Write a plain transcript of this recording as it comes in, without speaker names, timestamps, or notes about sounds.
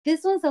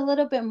This one's a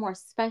little bit more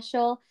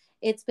special.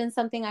 It's been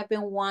something I've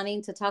been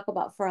wanting to talk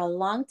about for a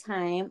long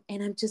time,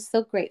 and I'm just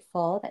so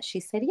grateful that she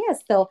said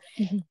yes. So,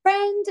 Mhm.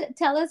 friend,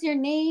 tell us your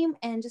name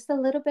and just a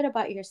little bit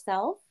about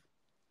yourself.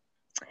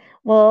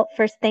 Well,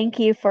 first, thank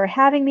you for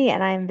having me,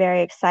 and I'm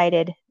very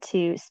excited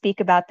to speak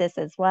about this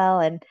as well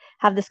and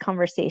have this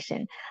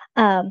conversation.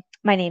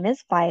 My name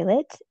is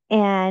Violet,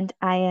 and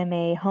I am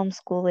a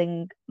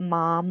homeschooling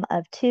mom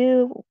of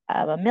two.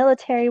 I'm a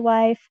military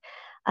wife.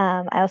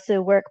 I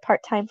also work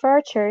part-time for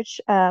our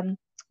church,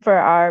 for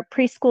our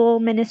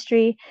preschool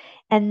ministry,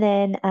 and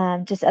then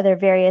just other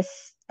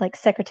various like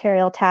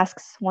secretarial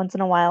tasks once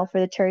in a while for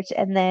the church.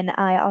 And then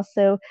I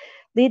also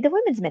lead the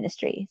women's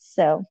ministry.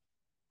 So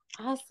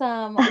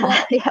Awesome. Well,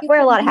 thank yeah, you wear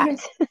a so lot of much.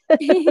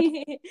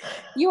 hats.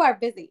 You are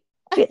busy.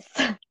 Yes.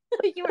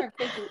 You are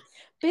busy.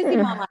 Busy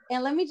mama.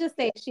 And let me just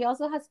say, she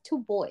also has two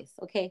boys,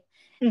 okay?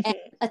 And Mhm.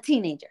 a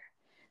teenager.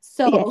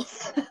 So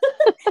Yes.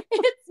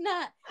 it's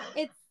not,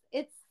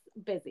 it's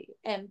busy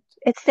and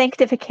It's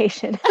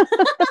sanctification.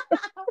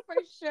 for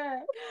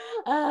sure.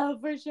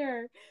 For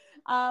sure.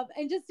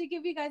 And just to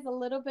give you guys a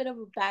little bit of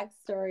a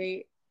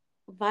backstory,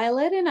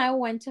 Violet and I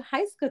went to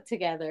high school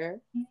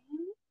together,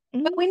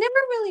 Mhm. but we Mhm.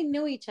 never really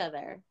knew each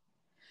other.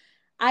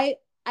 I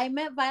I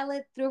met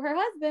Violet through her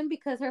husband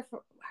because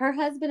her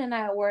husband and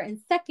I were in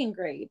second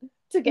grade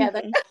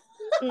together.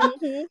 Mhm.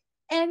 Mhm.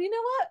 And you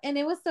know what? And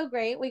it was so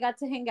great. We got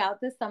to hang out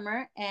this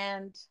summer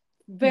and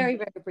very, Mhm.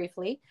 very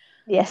briefly.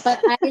 Yes.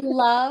 But I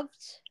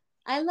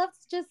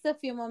loved just a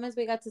few moments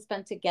we got to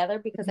spend together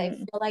because I Mhm.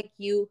 feel like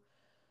you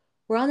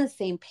were on the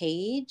same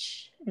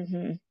page.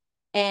 Mhm.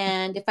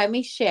 And if I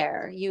may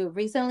share, you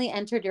recently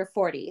entered your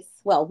 40s.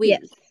 Well,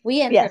 Yes.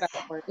 we entered Yes.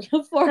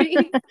 our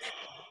 40s. Hey,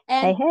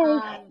 And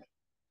hey.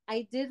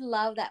 I did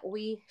love that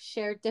we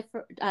shared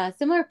different,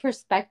 similar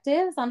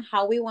perspectives on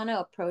how we want to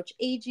approach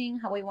aging,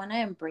 how we want to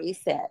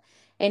embrace it.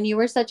 And you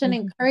were such an Mhm.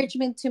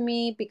 encouragement to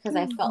me because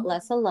I felt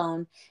less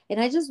alone. And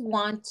I just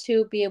want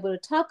to be able to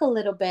talk a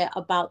little bit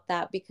about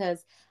that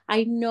because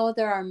I know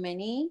there are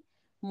many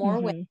more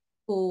women Mhm.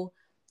 who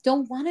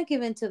don't want to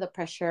give into the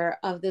pressure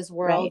of this Right.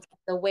 world,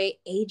 the way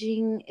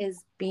aging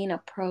is being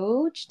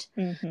approached.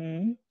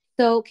 Mhm.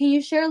 So, can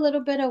you share a little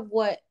bit of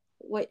what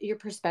your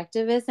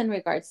perspective is in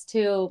regards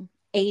to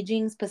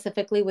aging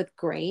specifically with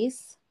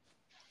grace?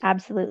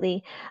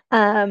 Absolutely.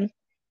 Um,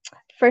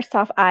 First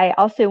off, I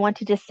also want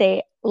to just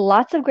say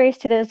lots of grace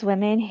to those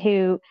women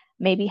who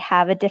maybe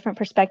have a different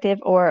perspective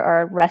or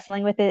are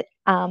wrestling with it.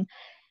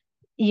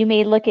 You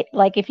may look at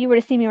like if you were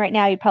to see me right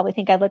now, you'd probably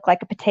think I look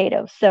like a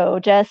potato. So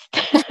just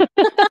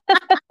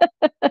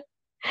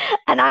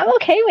and I'm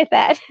okay with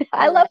that.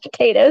 I love Right.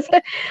 potatoes.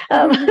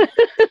 um,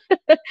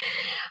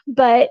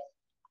 but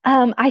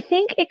I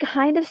think it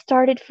kind of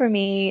started for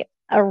me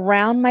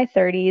around my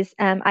 30s.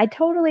 I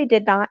totally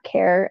did not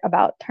care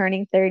about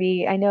turning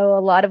 30. I know a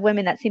lot of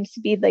women that seems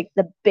to be like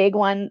the big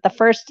one, the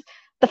first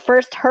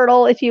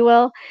hurdle, if you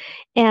will.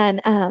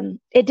 And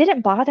it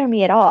didn't bother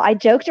me at all. I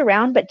joked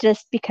around, but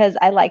just because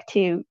I like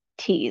to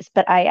tease,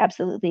 but I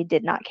absolutely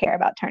did not care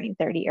about turning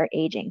 30 or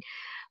aging.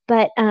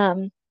 But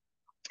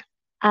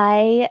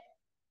I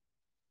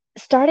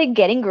started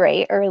getting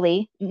gray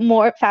early,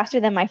 more faster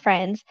than my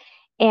friends.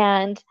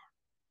 And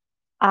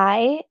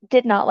I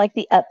did not like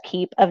the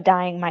upkeep of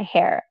dyeing my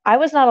hair. I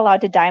was not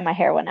allowed to dye my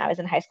hair when I was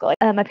in high school.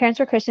 My parents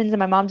were Christians, and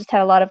my mom just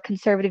had a lot of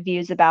conservative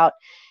views about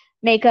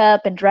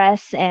makeup and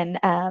dress, and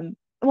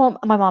well,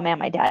 my mom and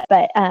my dad,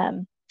 but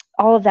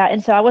all of that.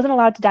 And so I wasn't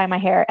allowed to dye my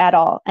hair at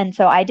all. And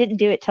so I didn't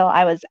do it till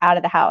I was out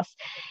of the house.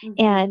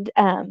 Hmm.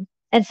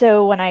 And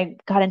so when I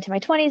got into my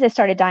 20s, I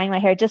started dyeing my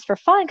hair just for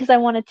fun because I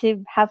wanted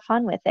to have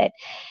fun with it.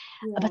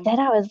 But Yeah. then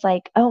I was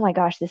like, oh my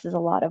gosh, this is a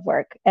lot of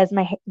work. As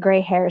my gray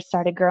hair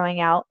started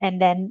growing out,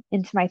 and then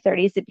into my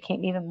 30s, it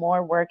became even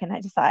more work. And I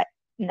just thought,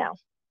 no,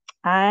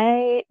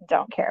 I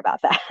don't care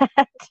about that.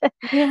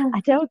 Yeah. I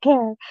don't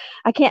care.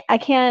 I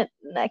can't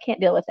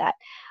deal with that.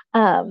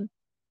 Um,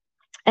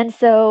 and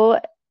so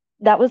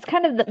that was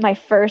kind of my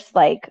first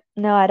like,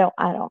 no, I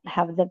don't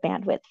have the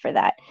bandwidth for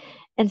that.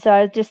 And so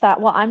I just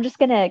thought, well, I'm just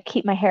gonna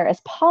keep my hair as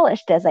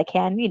polished as I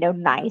can,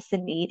 nice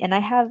and neat. And I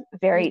have Yeah.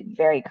 very,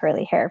 very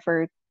curly hair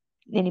for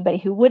anybody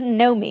who wouldn't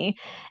know me.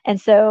 And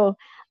so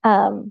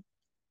um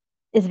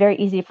it's very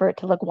easy for it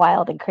to look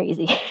wild and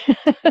crazy.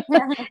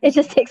 It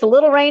just takes a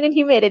little rain and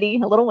humidity,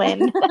 a little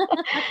wind,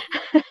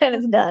 and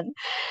it's done.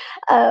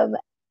 Um,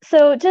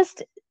 so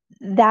just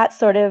that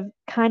sort of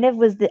kind of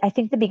was I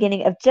think the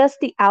beginning of just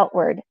the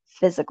outward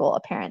physical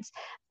appearance.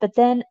 But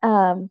then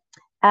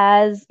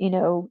as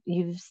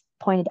you've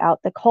pointed out,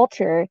 the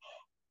culture,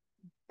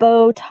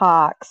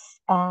 Botox,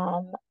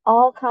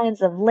 all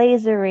kinds of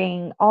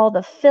lasering, all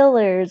the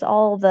fillers,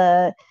 all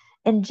the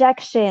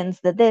injections,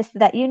 the this,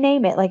 that, you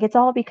name it. Like it's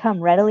all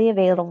become readily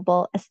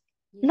available, Yeah.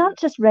 not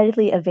just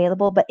readily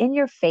available, but in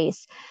your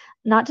face,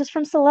 not just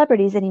from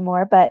celebrities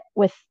anymore, but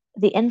with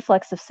the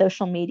influx of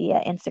social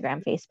media,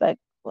 Instagram, Facebook,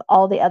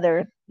 all the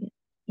other,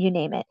 you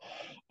name it.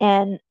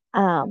 And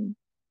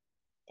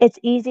it's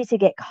easy to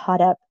get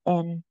caught up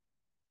in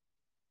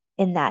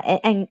that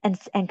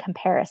and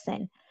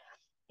comparison.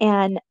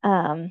 And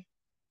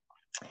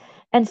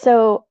and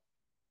so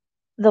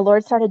the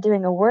Lord started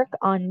doing a work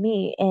on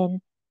me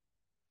in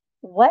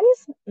what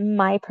is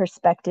my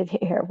perspective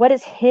here? What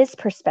is his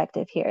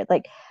perspective here?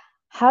 Like,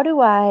 how do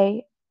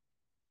I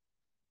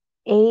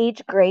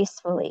age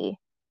gracefully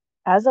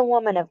as a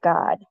woman of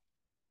God?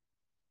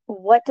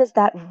 What does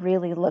that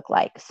really look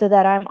like so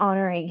that I'm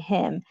honoring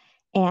him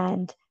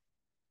and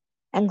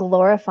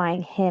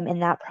glorifying him in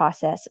that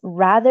process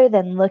rather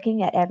than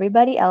looking at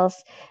everybody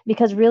else,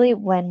 because really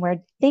when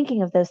we're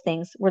thinking of those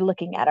things we're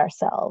looking at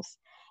ourselves,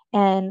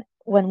 and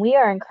when we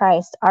are in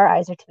Christ our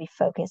eyes are to be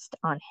focused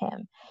on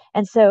him.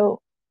 And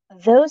so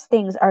those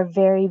things are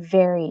very,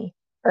 very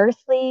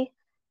earthly,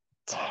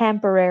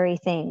 temporary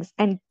things,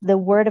 and the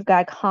word of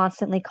God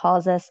constantly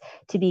calls us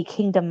to be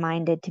kingdom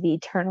minded, to be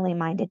eternally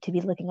minded, to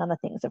be looking on the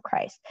things of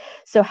Christ.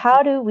 So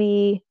how do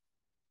we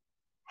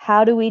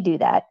do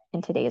that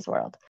in today's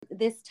world?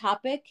 This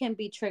topic can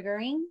be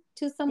triggering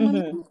to some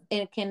women,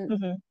 Mhm. and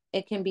Mhm.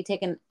 it can be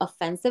taken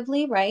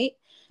offensively, right?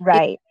 if,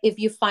 Right. if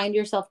you find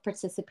yourself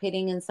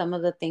participating in some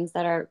of the things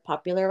that are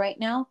popular right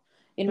now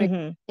in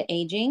regard Mhm. to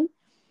aging.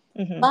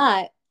 Mhm.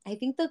 But I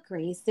think the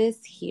grace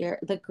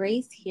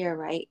here,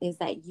 right, is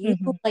that you,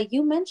 Mhm. like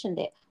you mentioned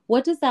it,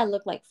 what does that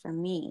look like for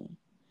me?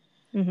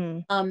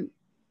 Mhm. um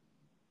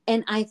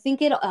and I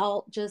think it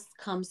all just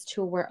comes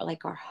to where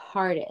like our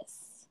heart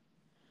is.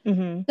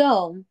 Mhm.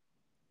 So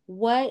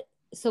what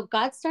so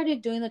God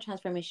started doing the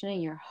transformation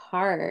in your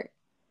heart,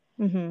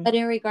 Mhm. but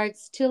in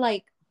regards to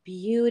like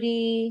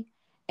beauty,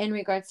 in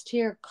regards to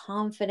your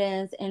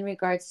confidence, in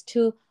regards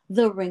to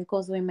the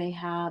wrinkles we may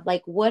have,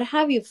 like what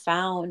have you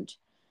found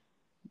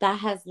that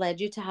has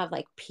led you to have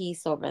like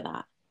peace over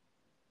that?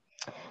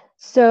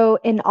 So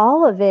in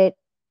all of it,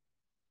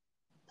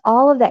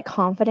 all of that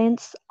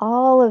confidence,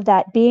 all of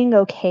that being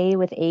okay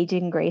with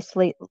aging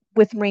gracefully,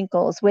 with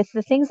wrinkles, with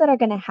the things that are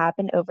going to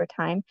happen over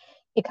time,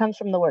 it comes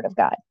from the word of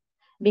God.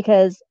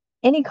 Because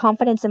any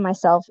confidence in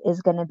myself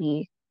is going to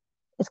be,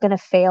 it's going to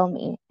fail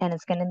me, and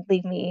it's going to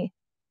leave me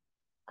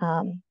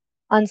um,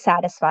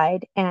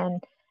 unsatisfied,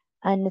 and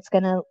it's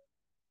going to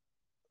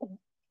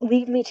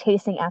leave me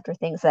chasing after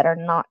things that are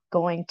not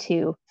going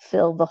to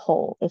fill the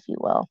hole, if you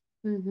will.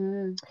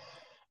 Mm-hmm.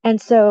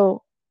 And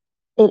so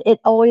it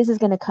always is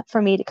going to,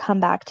 for me to come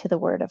back to the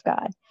word of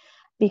God,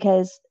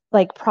 because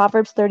like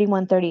Proverbs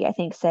 31:30, I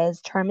think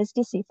says, charm is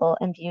deceitful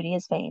and beauty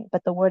is vain,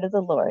 but the word of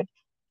the Lord,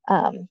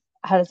 how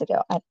does it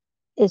go?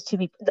 Is to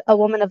be, a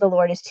woman of the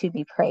Lord is to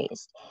be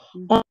praised.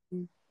 And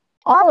Mm-hmm.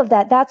 all of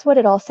that, that's what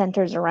it all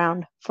centers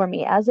around for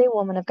me as a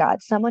woman of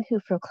God, someone who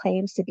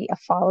proclaims to be a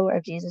follower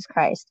of Jesus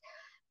Christ.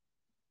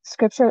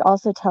 Scripture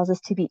also tells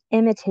us to be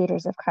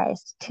imitators of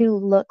Christ, to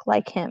look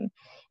like him.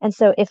 And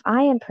so if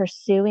I am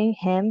pursuing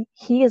him,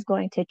 he is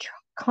going to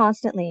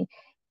constantly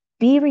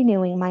be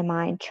renewing my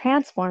mind,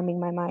 transforming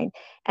my mind,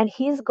 and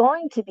he's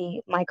going to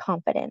be my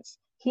confidence.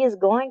 He is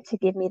going to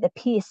give me the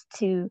peace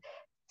to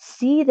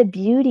see the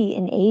beauty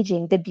in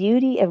aging, the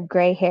beauty of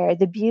gray hair,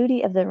 the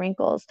beauty of the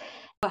wrinkles.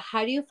 But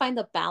how do you find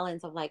the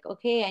balance of like,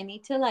 okay, I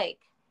need to like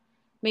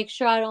make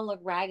sure I don't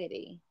look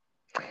raggedy?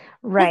 Because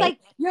Right. like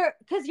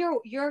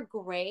your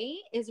gray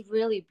is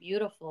really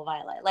beautiful,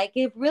 Violet. Like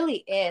it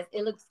really is.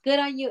 It looks good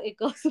on you. It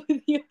goes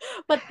with you.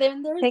 But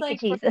then there's Thank you, like,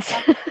 for Jesus.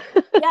 example,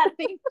 yeah,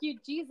 thank you,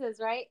 Jesus,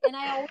 right? And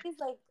I always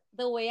like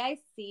the way I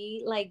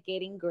see like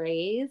getting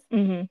grays,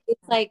 Hmm.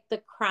 it's like the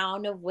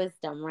crown of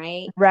wisdom,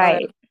 right? Or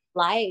Right.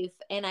 life.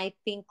 And I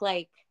think,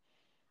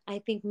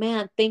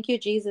 man, thank you,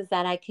 Jesus,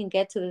 that I can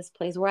get to this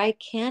place where I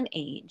can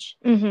age.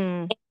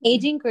 Hmm.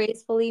 Aging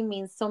gracefully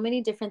means so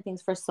many different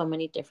things for so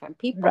many different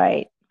people.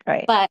 Right.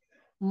 Right. But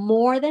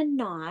more than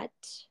not,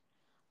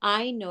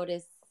 I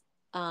notice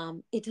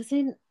it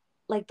doesn't,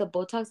 like the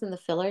Botox and the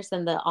fillers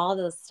and the all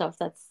the stuff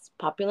that's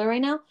popular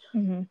right now,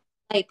 Hmm.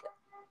 like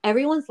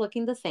everyone's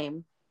looking the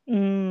same.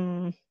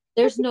 Mm.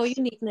 There's no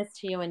uniqueness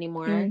to you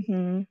anymore.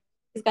 Hmm.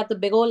 He's got the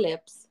big old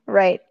lips.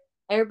 Right.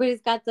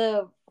 Everybody's got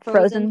the frozen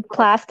Frozen heart.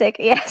 plastic.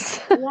 Yes.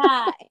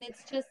 Yeah, and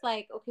it's just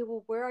like, okay,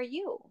 well, where are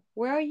you?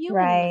 Where are you in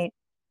this? Right.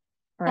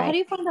 So how Right. do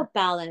you find the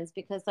balance?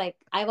 Because like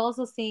I've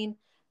also seen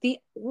the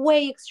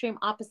way extreme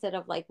opposite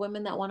of like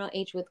women that want to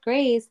age with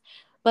grace,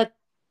 but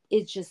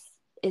it's just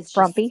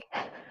Frumpy.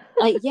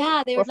 like,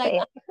 yeah, they're We'll like, say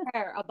I it. don't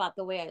care about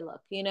the way I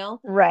look,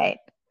 Right.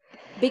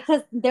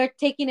 because they're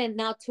taking it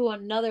now to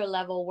another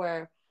level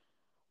where,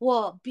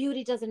 well,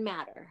 beauty doesn't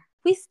matter.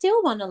 We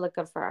still want to look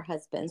good for our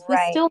husbands. We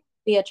Right. still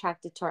be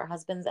attracted to our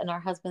husbands, and our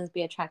husbands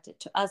be attracted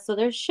to us. So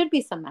there should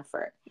be some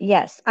effort.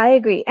 Yes, I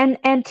agree.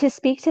 And to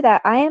speak to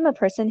that, I am a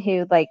person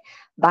who, like,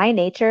 by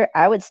nature,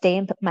 I would stay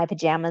in my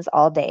pajamas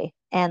all day.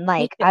 And Me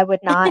like too. I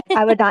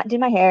would not do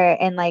my hair,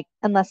 and like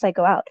unless I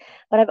go out.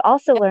 But I've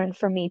also learned,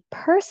 for me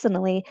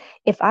personally,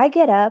 if I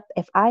get up,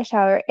 if I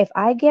shower, if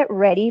I get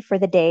ready for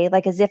the day,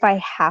 like as if I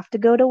have to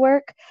go to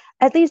work,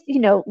 at least,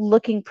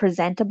 looking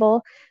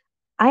presentable,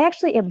 I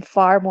actually am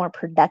far more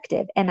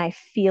productive and I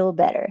feel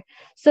better.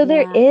 So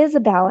there Yeah. is a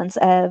balance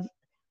of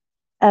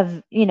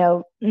of,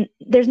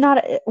 there's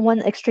not one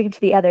extreme to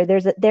the other.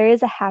 There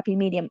is a happy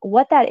medium.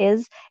 What that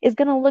is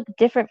going to look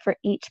different for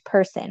each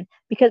person,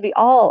 because we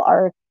all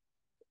are,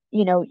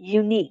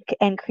 unique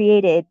and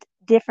created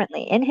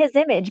differently in his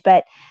image,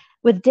 but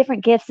with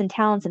different gifts and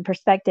talents and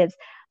perspectives.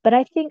 But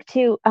I think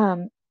too,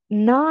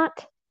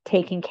 not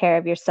taking care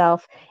of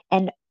yourself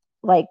and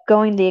like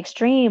going the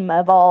extreme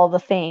of all the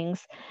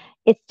things,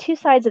 it's two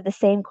sides of the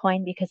same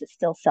coin because it's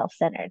still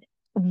self-centered.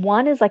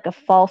 One is like a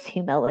false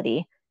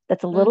humility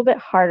that's a little Mm, bit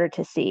harder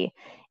to see,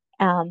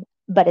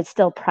 but it's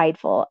still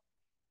prideful.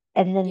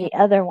 And then yeah. the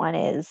other one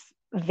is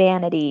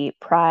vanity,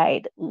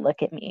 pride,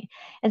 look at me.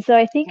 And so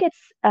I think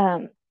it's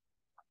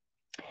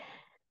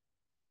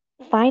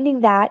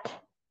finding that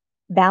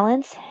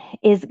balance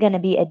is going to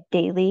be a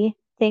daily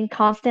thing,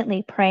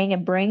 constantly praying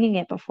and bringing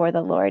it before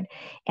the Lord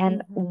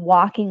and Hmm.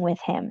 walking with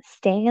Him,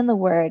 staying in the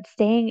Word,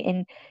 staying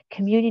in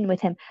communion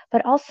with Him,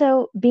 but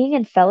also being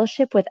in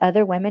fellowship with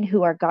other women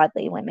who are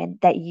godly women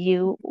that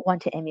you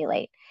want to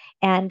emulate.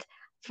 And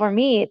for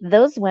me,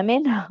 those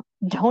women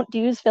don't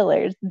use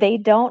fillers. They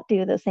don't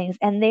do those things.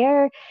 And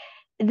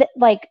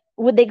like,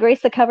 would they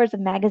grace the covers of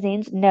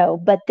magazines? No,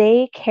 but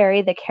they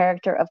carry the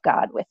character of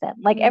God with them.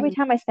 Like every Mm,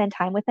 time I spend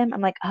time with them,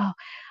 I'm like, oh,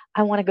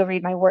 I want to go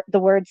read the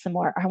word some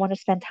more. Or I want to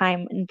spend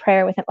time in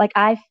prayer with him. Like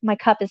my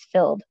cup is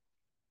filled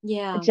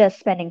yeah. just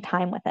spending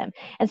time with him.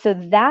 And so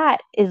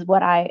that is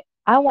what I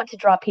want to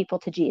draw people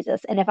to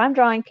Jesus. And if I'm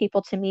drawing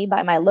people to me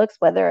by my looks,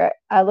 whether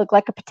I look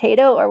like a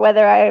potato or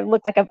whether I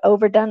look like I've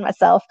overdone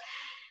myself,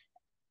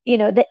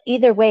 that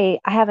either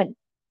way, I haven't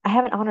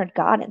honored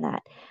God in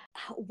that.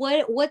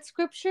 What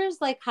scriptures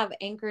like have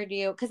anchored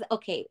you? Because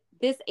okay,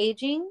 this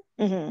aging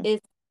Hmm. is,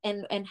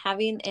 and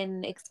having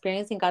and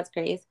experiencing God's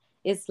grace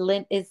is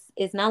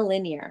not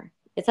linear.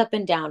 It's up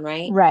and down,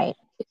 right? Right.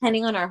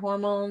 Depending on our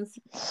hormones,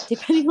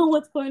 depending on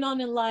what's going on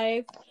in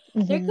life.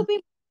 There Hmm. could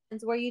be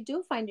moments where you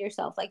do find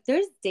yourself like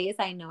there's days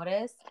I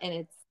notice, and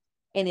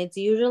it's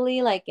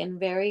usually like in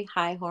very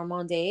high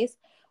hormone days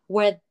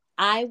where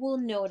I will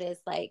notice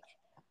like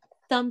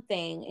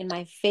something in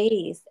my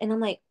face and I'm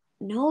like,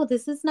 no,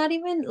 this is not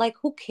even like,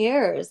 who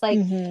cares? Like,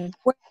 Hmm.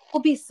 where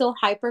will be so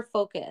hyper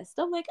focused.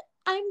 I'm like,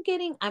 I'm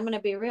gonna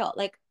be real.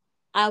 Like,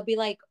 I'll be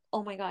like,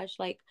 oh my gosh,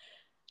 like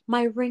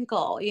my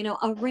wrinkle,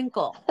 a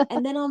wrinkle.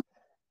 And then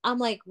I'm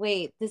like,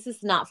 wait, this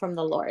is not from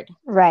the Lord.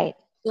 Right.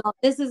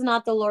 This is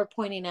not the Lord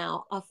pointing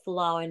out a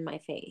flaw in my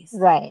face.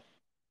 Right.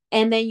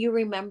 And then you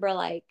remember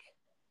like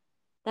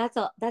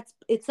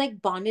it's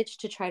like bondage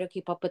to try to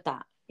keep up with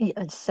that.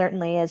 It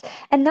certainly is.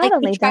 And not Like to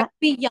only try to that,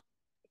 be young,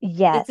 it's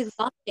yes.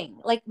 exhausting.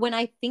 Like when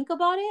I think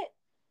about it,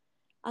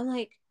 I'm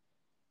like,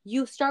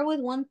 you start with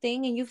one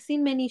thing and you've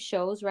seen many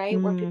shows,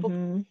 right? Where people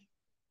Hmm.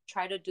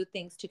 try to do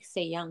things to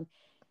stay young.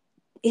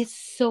 It's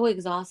so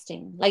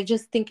exhausting. Like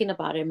just thinking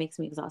about it makes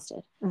me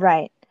exhausted.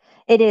 Right.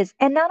 It is.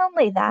 And not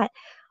only that,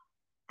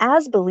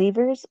 as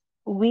believers,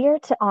 we are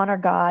to honor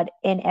God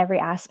in every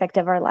aspect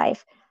of our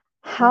life.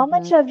 How Mm-hmm.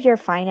 much of your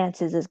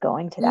finances is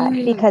going to that?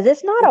 Mm, Because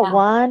it's not a yeah.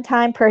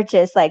 one-time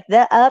purchase. Like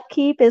the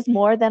upkeep is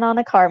more than on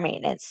a car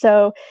maintenance.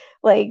 So,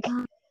 like,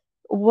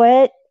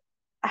 what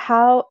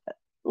how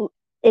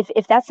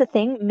if that's the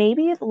thing,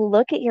 maybe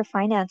look at your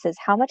finances.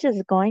 How much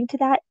is going to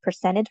that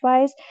percentage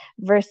wise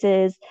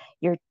versus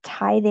your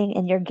tithing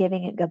and your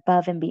giving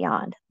above and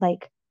beyond?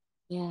 Like,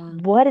 Yeah.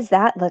 what does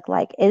that look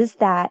like? Is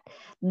that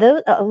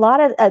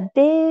a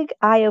big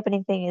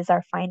eye-opening thing is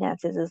our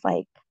finances is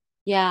like,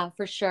 Yeah,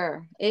 for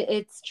sure.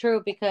 It's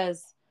true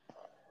because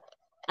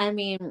I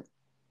mean,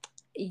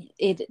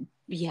 it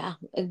yeah,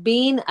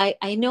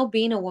 I know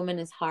being a woman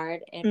is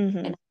hard, mm-hmm,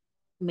 and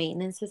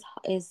maintenance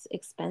is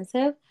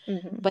expensive,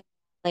 mm-hmm, but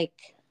like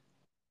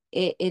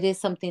it is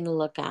something to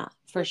look at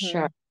for mm-hmm,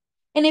 sure.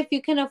 And if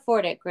you can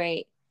afford it,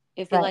 great.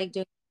 If you right, like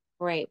doing it,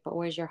 great, but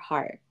where's your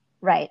heart?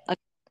 right, It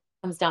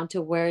comes down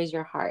to where is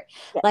your heart.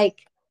 yes,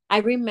 Like I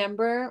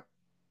remember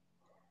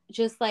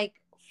just like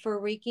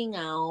freaking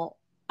out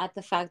at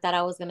the fact that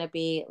I was gonna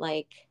be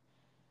like,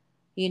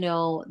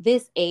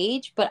 this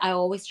age, but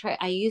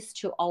I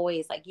used to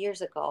always, like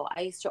years ago,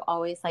 I used to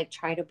always like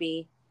try to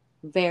be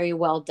very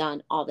well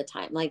done all the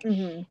time. Like,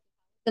 mm-hmm,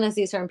 gonna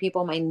see certain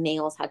people, my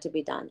nails had to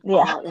be done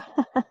yeah, all the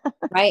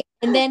right.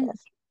 And then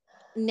yes,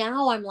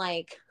 now I'm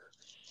like,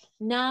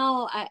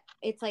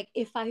 it's like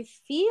if I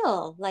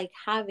feel like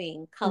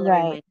having color in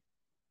right, my,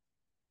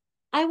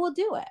 I will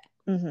do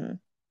it, mm-hmm,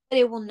 but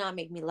it will not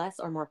make me less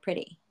or more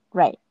pretty.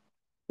 right,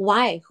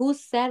 Why? Who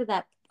said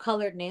that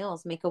colored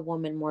nails make a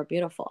woman more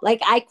beautiful?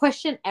 Like I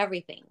question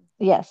everything,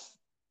 yes,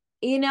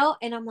 and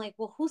I'm like,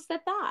 well, who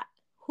said that?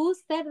 Who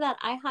said that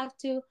I have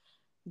to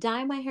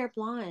dye my hair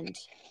blonde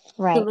to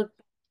right. look,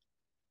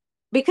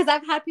 because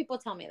I've had people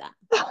tell me that.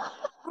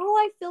 Oh,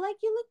 I feel like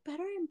you look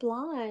better in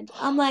blonde.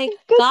 I'm like,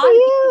 Good for God,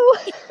 you.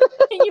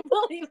 can you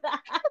believe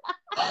that?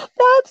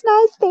 That's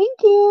nice.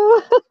 Thank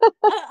you.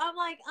 I'm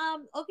like,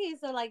 okay,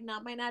 so like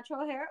not my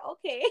natural hair.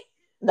 Okay.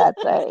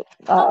 That's right.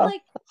 I'm Oh,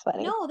 like, that's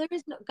funny. no, there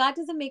is no, God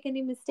doesn't make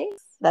any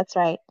mistakes. That's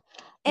right.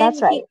 And That's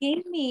he right.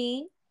 gave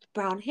me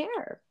brown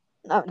hair.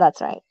 Oh,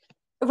 that's right.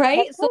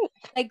 Right? That's So right.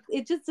 like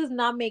it just does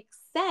not make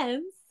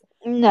sense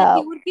that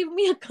he No, would give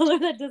me a color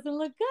that doesn't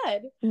look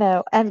good.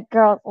 no. And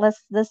girl,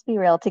 let's be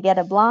real. To get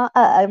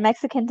a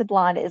Mexican to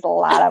blonde is a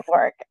lot of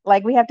work.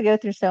 Like we have to go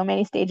through so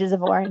many stages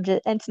of orange.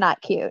 It's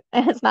not cute.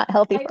 It's not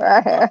healthy I for got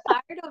our so hair.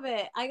 tired of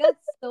it. I got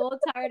so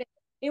tired.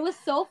 It was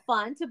so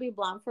fun to be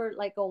blonde for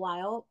like a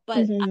while,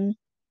 but I Hmm.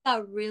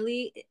 got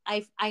really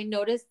I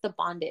noticed the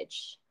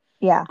bondage.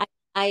 Yeah,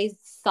 I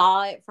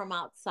saw it from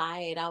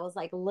outside. I was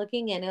like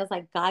looking in. It was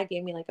like God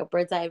gave me like a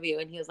bird's eye view,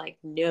 and He was like,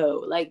 "No,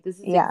 like this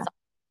is yeah. exhausting.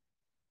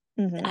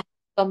 I Hmm. have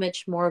so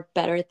much more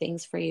better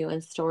things for you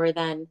in store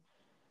than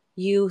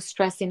you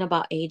stressing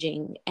about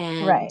aging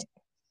and Right.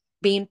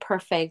 being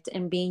perfect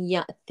and being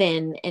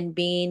thin and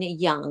being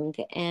young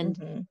and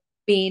Hmm.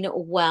 being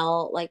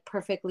well, like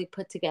perfectly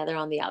put together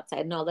on the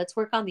outside. No, let's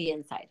work on the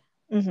inside."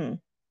 Hmm.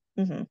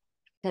 Hmm.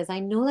 Because I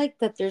know like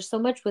that there's so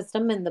much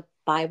wisdom in the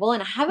Bible,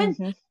 and I haven't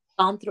Hmm.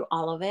 gone through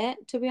all of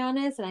it to be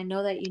honest. And I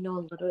know that you know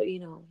a little, you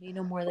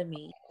know more than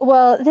me.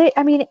 Well,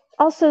 I mean,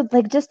 also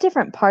like just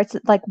different parts,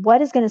 like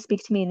what is going to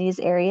speak to me in these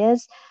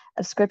areas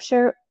of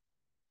scripture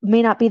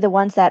may not be the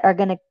ones that are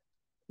going to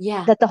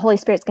Yeah, that the Holy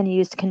Spirit's going to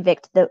use to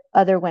convict the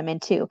other women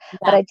too.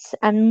 But yeah,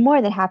 I'm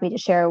more than happy to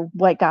share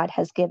what God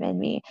has given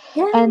me.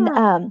 yeah,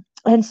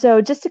 And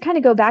so just to kind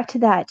of go back to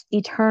that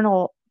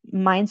eternal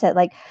mindset,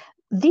 like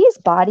these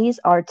bodies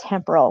are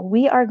temporal.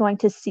 We are going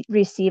to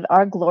receive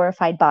our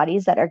glorified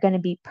bodies that are going to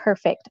be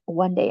perfect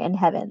one day in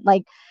heaven.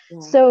 Like, yeah,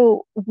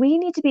 so we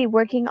need to be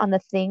working on the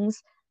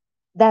things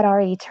that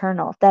are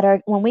eternal, that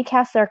are when we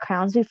cast our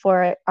crowns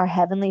before our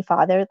heavenly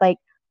Father, like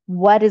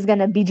what is going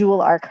to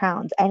bejewel our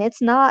crowns? And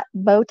it's not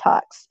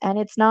Botox and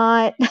it's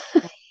not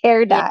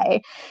hair yeah,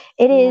 dye.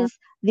 It yeah, is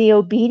the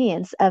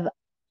obedience of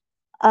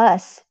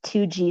us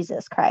to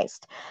Jesus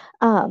Christ.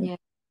 Um, yeah.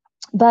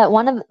 but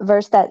one of the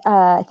verse that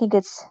I think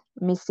it's,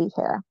 let me see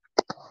here,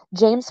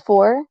 James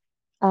 4.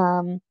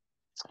 Um,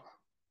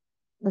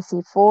 let's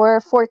see,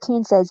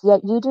 4:14 says,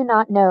 "Yet you do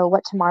not know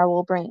what tomorrow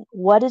will bring.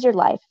 What is your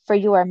life? For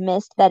you are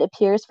mist that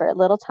appears for a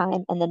little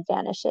time and then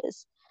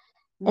vanishes."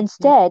 Mhm.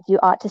 Instead, you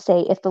ought to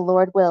say, "If the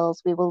Lord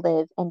wills, we will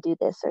live and do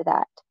this or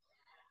that."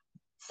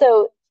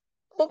 So,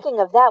 thinking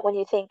of that, when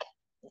you think,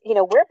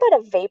 we're but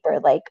a vapor,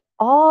 like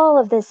all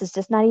of this is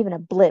just not even a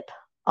blip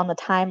on the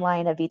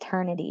timeline of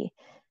eternity.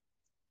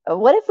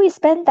 What if we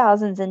spend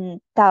thousands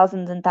and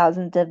thousands and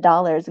thousands of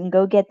dollars and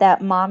go get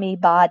that mommy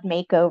bod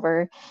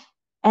makeover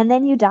and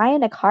then you die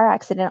in a car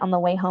accident on the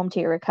way home to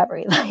your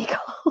recovery? Like,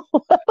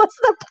 what's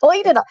the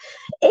point of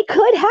it?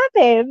 Could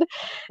happen.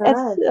 And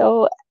Good.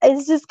 so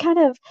it's just kind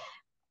of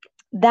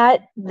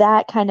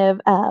that kind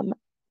of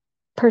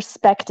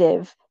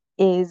perspective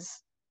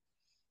is,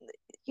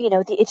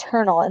 the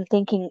eternal, and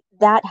thinking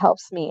that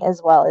helps me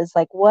as well, is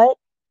like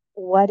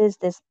what is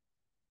this,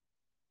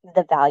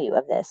 the value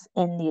of this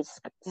in the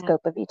Yeah,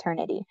 scope of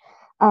eternity.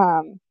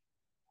 um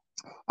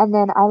and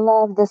then I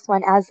love this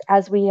one,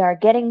 as we are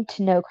getting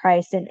to know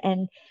Christ,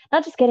 and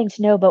not just getting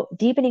to know, but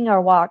deepening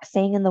our walk,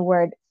 staying in the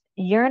word,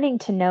 yearning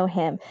to know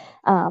him.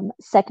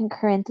 2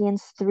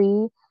 Corinthians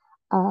 3,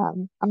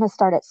 I'm going to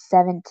start at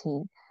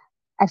 17,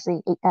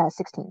 actually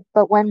 16.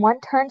 "But when one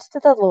turns to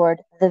the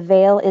Lord, the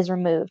veil is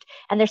removed."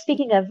 And they're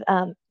speaking of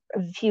a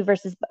few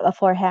verses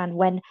beforehand,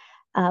 when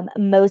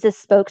Moses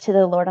spoke to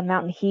the Lord on the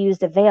mountain, he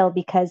used a veil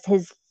because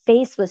his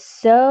face was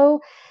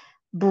so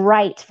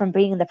bright from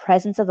being in the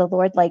presence of the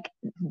Lord. Like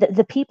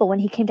the people, when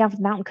he came down from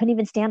the mountain, couldn't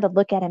even stand to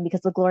look at him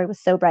because the glory was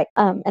so bright.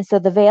 And so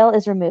the veil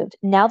is removed.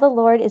 Now the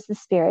Lord is the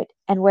Spirit,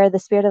 and where the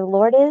Spirit of the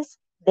Lord is,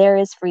 there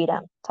is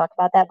freedom. Talk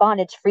about that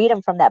bondage,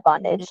 freedom from that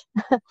yeah, bondage.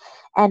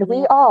 And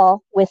we yeah,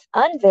 all, with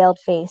unveiled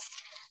face,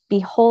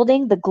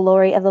 beholding the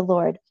glory of the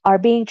Lord, are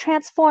being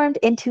transformed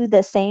into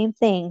the same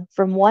thing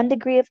from one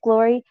degree of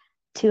glory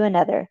to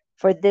another.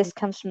 For this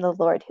comes from the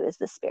Lord, who is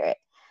the Spirit.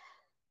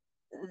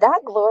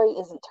 That glory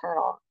is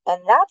eternal.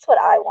 And that's what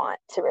I want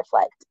to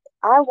reflect.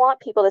 I want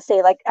people to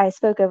say, like I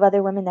spoke of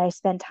other women that I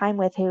spend time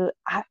with, who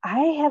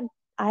I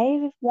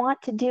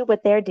want to do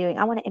what they're doing.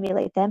 I want to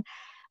emulate them.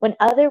 When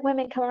other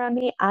women come around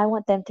me, I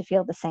want them to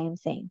feel the same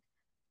thing.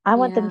 I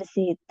want them yeah, to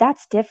see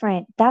that's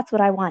different. That's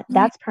what I want.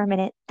 yeah, That's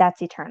permanent.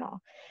 That's eternal.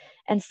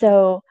 And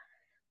so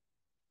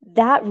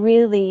that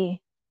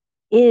really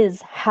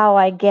is how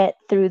I get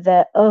through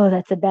the, oh,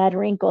 that's a bad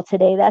wrinkle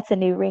today. That's a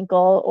new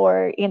wrinkle.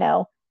 Or,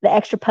 the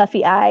extra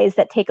puffy eyes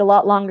that take a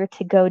lot longer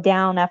to go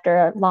down after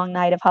a long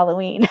night of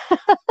Halloween.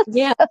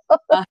 yeah.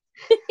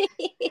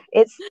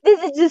 This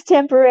is just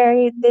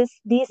temporary.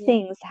 These Yeah,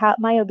 things, how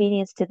my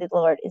obedience to the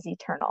Lord is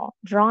eternal.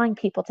 Drawing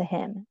people to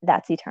him,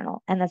 that's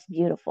eternal. And that's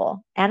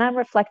beautiful. And I'm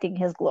reflecting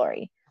his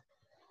glory.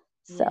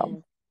 So yeah.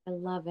 I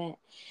love it.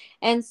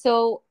 And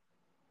so,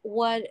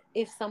 what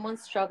if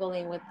someone's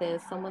struggling with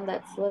this? Someone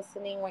that's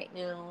listening right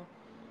now,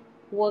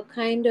 what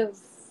kind of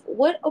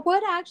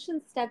what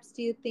action steps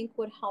do you think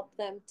would help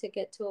them to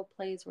get to a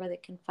place where they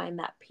can find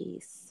that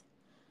peace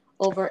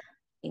over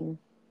everything?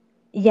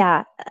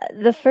 yeah,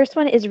 the first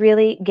one is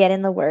really get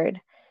in the word.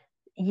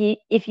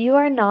 If you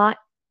are not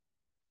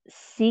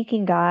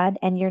seeking God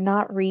and you're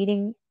not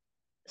reading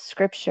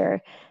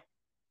scripture,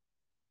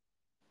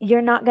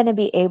 you're not going to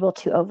be able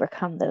to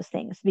overcome those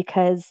things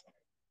because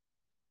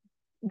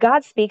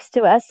God speaks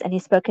to us and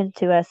He's spoken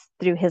to us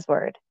through His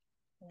word.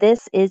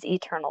 This is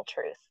eternal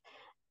truth.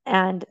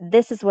 And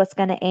this is what's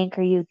going to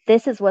anchor you.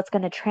 This is what's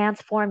going to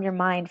transform your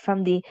mind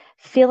from the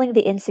feeling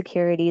the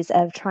insecurities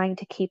of trying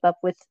to keep up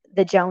with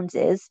the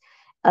Joneses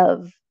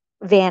of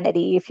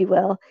vanity, if you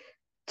will,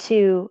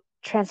 to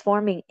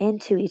transforming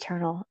into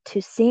eternal,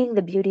 to seeing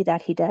the beauty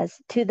that He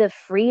does, to the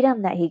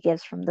freedom that He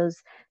gives from those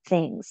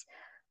things.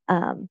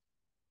 Um,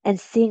 and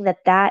seeing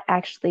that that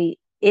actually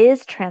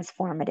is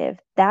transformative,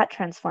 that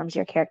transforms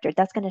your character.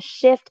 That's going to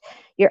shift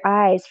your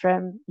eyes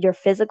from your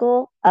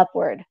physical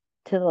upward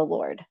to the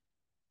Lord.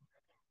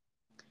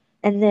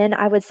 And then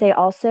I would say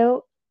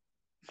also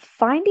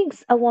finding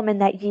a woman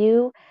that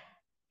you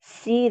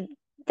see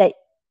that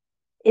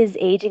is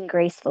aging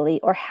gracefully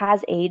or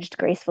has aged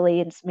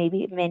gracefully and is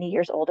maybe many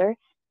years older,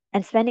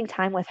 and spending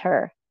time with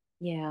her.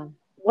 Yeah.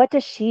 What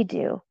does she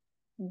do?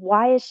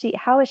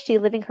 How is she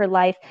living her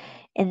life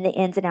in the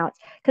ins and outs?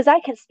 Because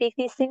I can speak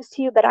these things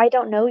to you, but I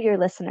don't know your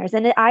listeners.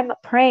 And I'm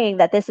praying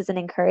that this is an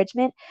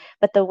encouragement.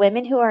 But the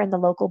women who are in the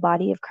local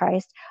body of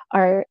Christ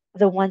are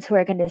the ones who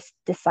are going to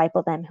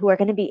disciple them, who are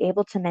going to be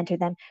able to mentor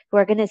them, who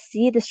are going to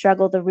see the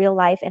struggle, the real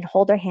life, and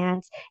hold their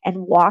hands and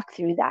walk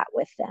through that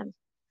with them.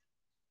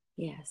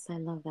 Yes, I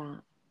love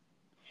that.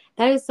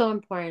 That is so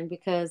important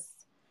because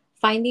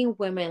finding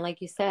women, like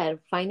you said,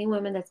 finding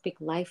women that speak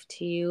life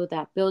to you,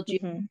 that build you,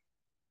 Hmm.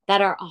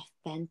 that are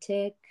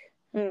authentic,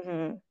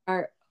 Hmm.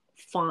 are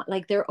fun,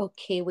 like they're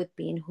okay with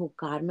being who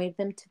God made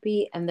them to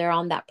be, and they're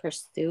on that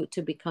pursuit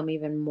to become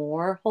even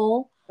more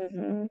whole.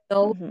 Hmm.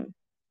 Know Hmm.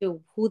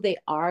 to who they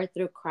are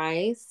through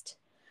Christ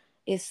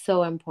is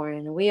so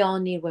important. We all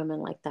need women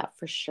like that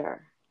for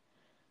sure.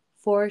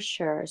 For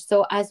sure.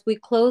 So as we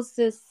close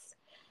this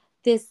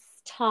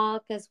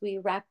talk, as we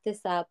wrap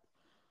this up,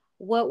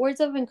 what words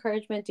of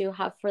encouragement do you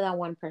have for that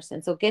one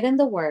person? So get in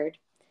the word,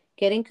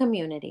 get in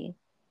community,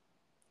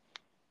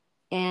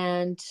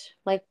 and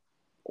like,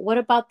 what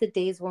about the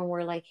days when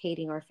we're like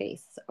hating our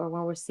face or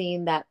when we're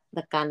seeing that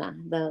the cana,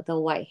 the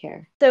white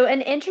hair? So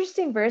an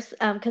interesting verse,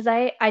 because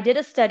I did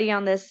a study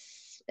on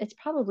this. It's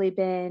probably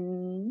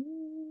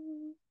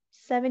been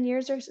 7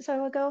 years or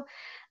so ago,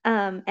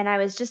 and I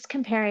was just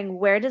comparing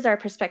where does our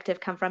perspective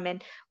come from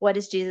and what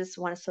does Jesus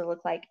want us to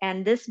look like.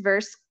 And this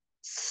verse,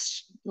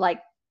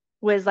 like,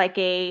 was like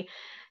a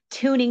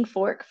tuning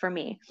fork for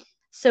me.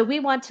 So we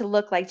want to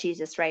look like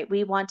Jesus, right?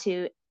 We want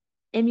to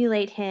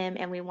emulate Him,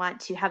 and we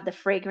want to have the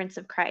fragrance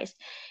of Christ.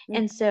 Mm,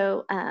 And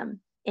so,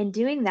 in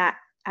doing that,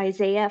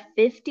 Isaiah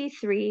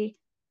 53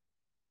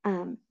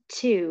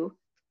 2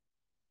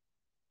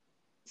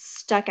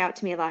 stuck out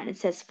to me a lot. And it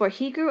says, "For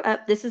he grew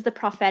up," this is the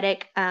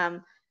prophetic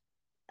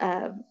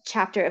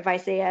chapter of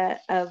Isaiah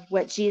of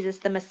what Jesus,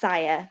 the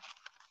Messiah,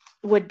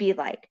 would be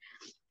like.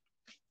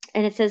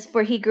 And it says,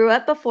 "For he grew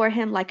up before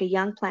him like a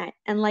young plant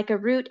and like a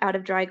root out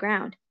of dry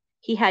ground.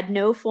 He had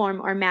no form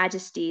or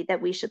majesty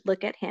that we should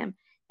look at him,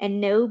 and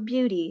no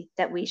beauty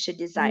that we should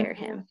desire mm,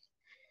 him.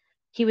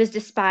 He was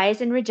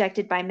despised and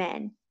rejected by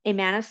men, a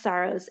man of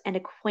sorrows and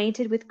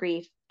acquainted with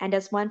grief, and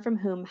as one from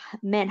whom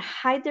men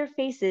hide their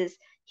faces,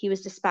 he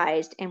was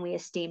despised, and we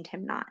esteemed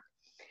him not."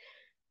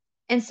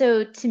 And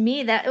so to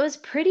me, that was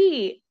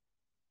pretty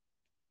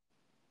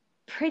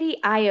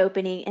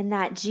eye-opening in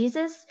that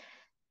Jesus,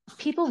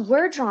 people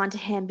were drawn to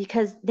him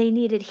because they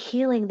needed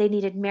healing, they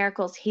needed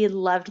miracles. He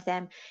loved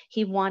them.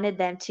 He wanted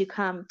them to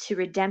come to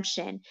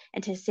redemption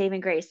and to saving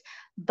grace.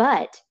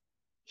 But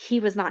he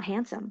was not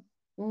handsome.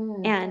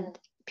 mm. And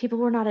people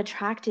were not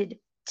attracted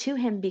to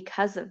him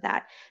because of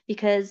that,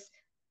 because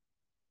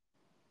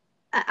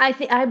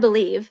I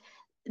believe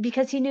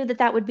because he knew that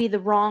that would be the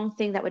wrong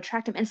thing that would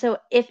attract him. And so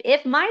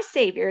if my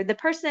savior, the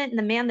person,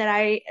 the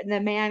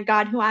man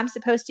God who I'm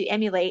supposed to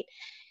emulate,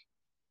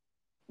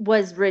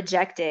 was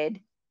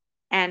rejected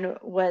and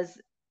was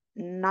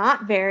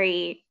not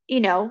very,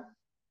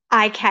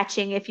 eye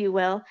catching, if you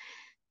will,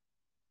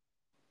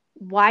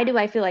 why do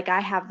I feel like I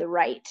have the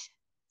right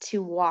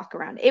to walk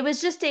around? It was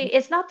just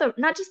it's not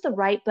just the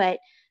right, but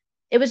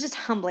it was just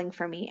humbling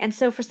for me. And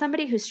so for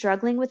somebody who's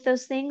struggling with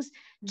those things,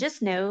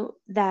 just know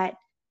that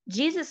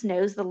Jesus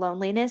knows the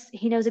loneliness.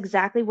 He knows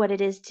exactly what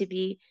it is to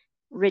be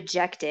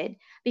rejected.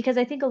 Because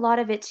I think a lot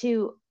of it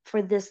too,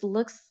 for this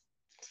looks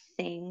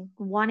thing,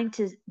 wanting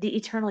to the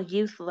eternal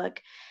youth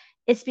look,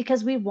 it's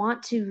because we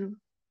want to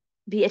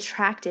be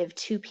attractive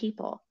to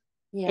people.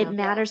 It Yeah.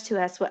 matters to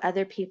us what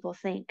other people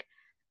think,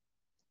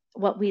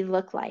 what we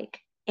look like.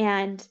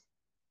 And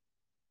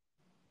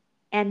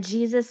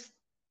Jesus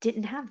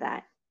didn't have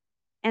that.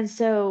 And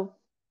so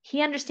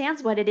he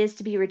understands what it is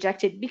to be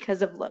rejected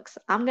because of looks.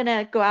 I'm going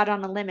to go out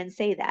on a limb and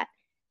say that.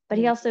 But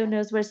he Yeah. also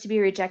knows what it's to be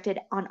rejected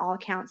on all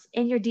counts.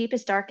 In your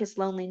deepest, darkest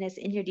loneliness,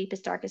 in your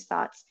deepest, darkest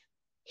thoughts,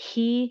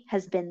 he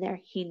has been there.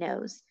 He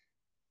knows.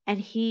 And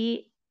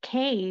he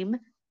came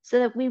so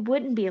that we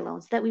wouldn't be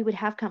alone, so that we would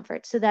have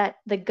comfort, so that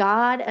the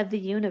God of the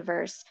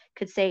universe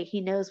could say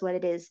he knows what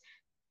it is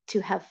to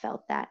have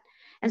felt that.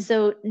 And Mm.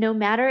 so, no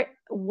matter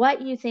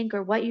what you think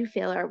or what you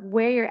feel or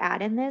where you're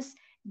at in this,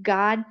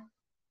 God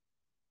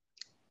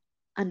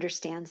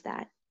understands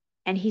that.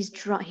 And he's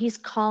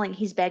calling,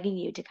 he's begging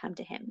you to come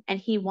to him. And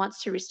he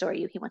wants to restore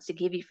you. He wants to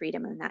give you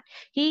freedom in that.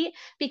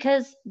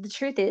 Because the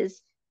truth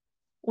is,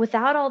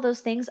 without all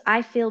those things,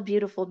 I feel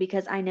beautiful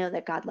because I know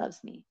that God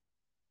loves me.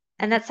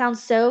 And that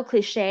sounds so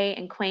cliche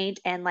and quaint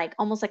and like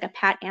almost like a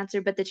pat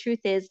answer, but the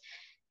truth is,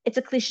 it's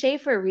a cliche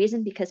for a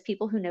reason because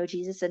people who know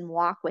Jesus and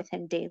walk with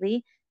him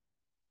daily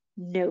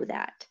know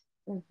that.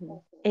 Mm-hmm.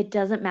 It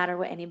doesn't matter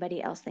what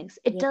anybody else thinks.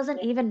 It Yeah.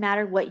 doesn't even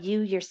matter what you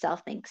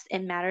yourself thinks. It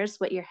matters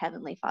what your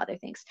heavenly Father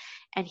thinks.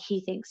 And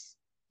he thinks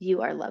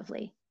you are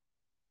lovely.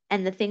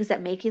 And the things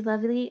that make you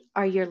lovely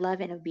are your love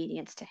and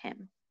obedience to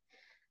him.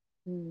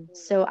 Mm.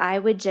 So I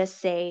would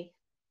just say,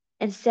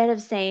 instead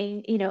of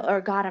saying,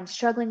 or God, I'm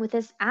struggling with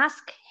this,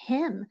 ask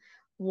him,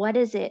 what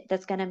is it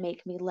that's going to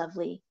make me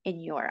lovely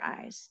in your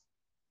eyes?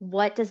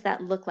 What does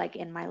that look like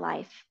in my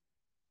life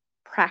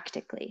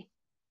practically?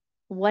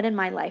 What in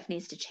my life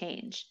needs to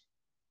change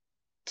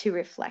to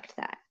reflect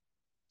that?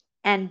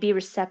 And be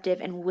receptive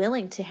and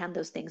willing to hand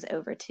those things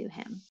over to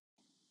him.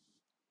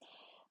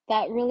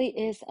 That really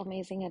is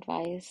amazing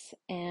advice.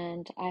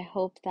 And I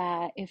hope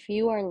that if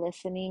you are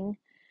listening,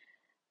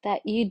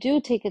 that you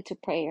do take it to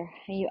prayer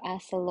and you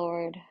ask the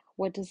Lord,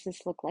 what does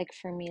this look like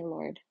for me,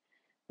 Lord?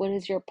 What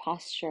is your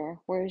posture?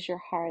 Where is your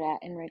heart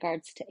at in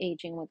regards to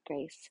aging with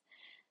grace?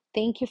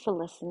 Thank you for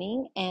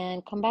listening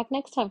and come back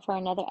next time for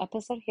another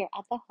episode here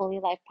at the Holy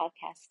Life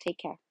Podcast. Take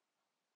care.